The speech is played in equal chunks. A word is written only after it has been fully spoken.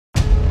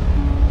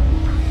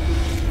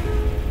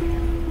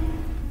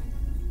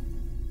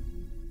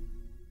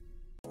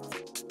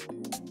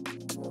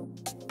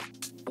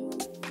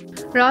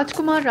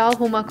Rajkummar Rao,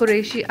 Huma,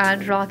 Qureshi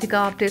and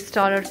Radhika Apte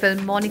starrer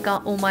film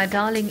Monica Oh My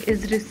Darling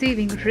is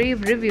receiving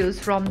rave reviews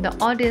from the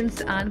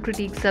audience and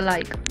critics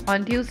alike.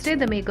 On Tuesday,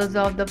 the makers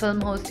of the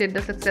film hosted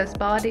the success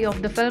party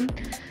of the film.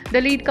 The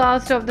lead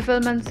cast of the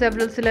film and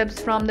several celebs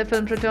from the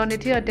film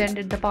fraternity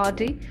attended the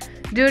party.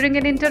 During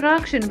an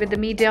interaction with the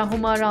media,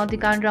 Huma,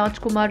 Radhika and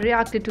Rajkummar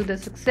reacted to the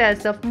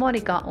success of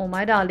Monica Oh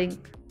My Darling.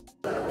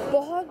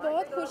 बहुत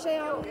बहुत खुश हैं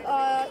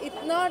हम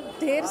इतना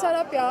ढेर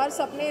सारा प्यार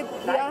सबने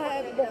दिया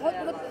है बहुत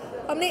मतलब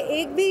हमने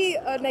एक भी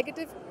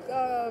नेगेटिव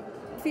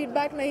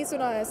फीडबैक नहीं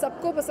सुना है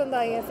सबको पसंद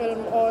आई है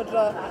फिल्म और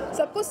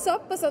सबको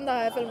सब पसंद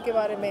आया है फिल्म के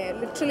बारे में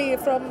literally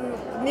from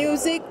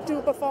music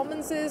to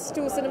performances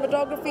to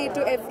cinematography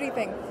to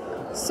everything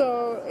so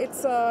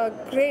it's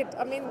great.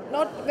 I mean,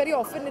 not very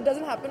often, it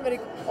doesn't happen very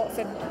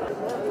often.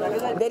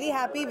 Very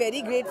happy,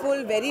 very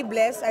grateful, very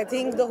blessed. I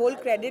think the whole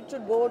credit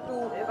should go to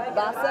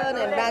Basan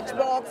and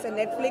Matchbox and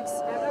Netflix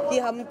कि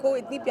हमको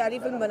इतनी प्यारी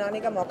film बनाने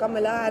का मौका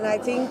मिला and I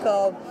think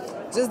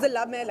just the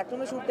love. मैं लखनऊ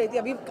में शूट करी थी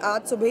अभी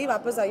आज सुबह ही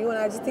वापस आई हूँ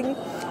and I just think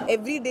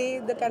every day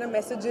the kind of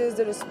messages,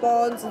 the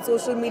response and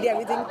social media,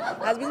 everything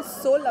has been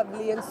so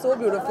lovely and so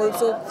beautiful.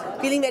 So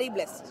feeling very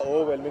blessed.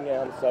 Overwhelming है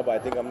हम सब. I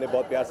think हमने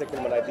बहुत प्यार से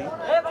फिल्म बनाई थी.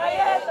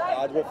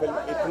 आज वो फिल्म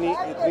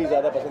इतनी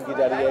ज़्यादा पसंद की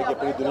जा रही है कि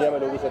पूरी दुनिया में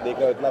लोग उसे देख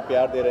रहे हैं, इतना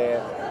प्यार दे रहे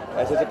हैं,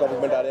 ऐसे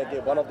कॉम्प्लीमेंट आ रहे हैं कि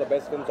one of the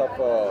best films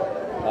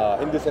of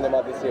Hindi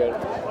cinema this year.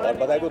 और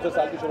बधाई को तो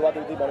साल की शुरुआत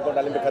हुई थी, मोनिका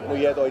डार्लिंग पे खत्म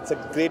हुई है, तो it's a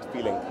great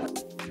feeling.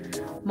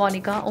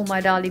 Monica Oh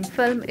My Darling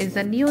film is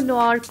a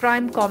neo-noir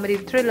crime comedy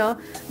thriller.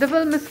 The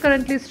film is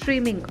currently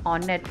streaming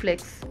on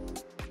Netflix.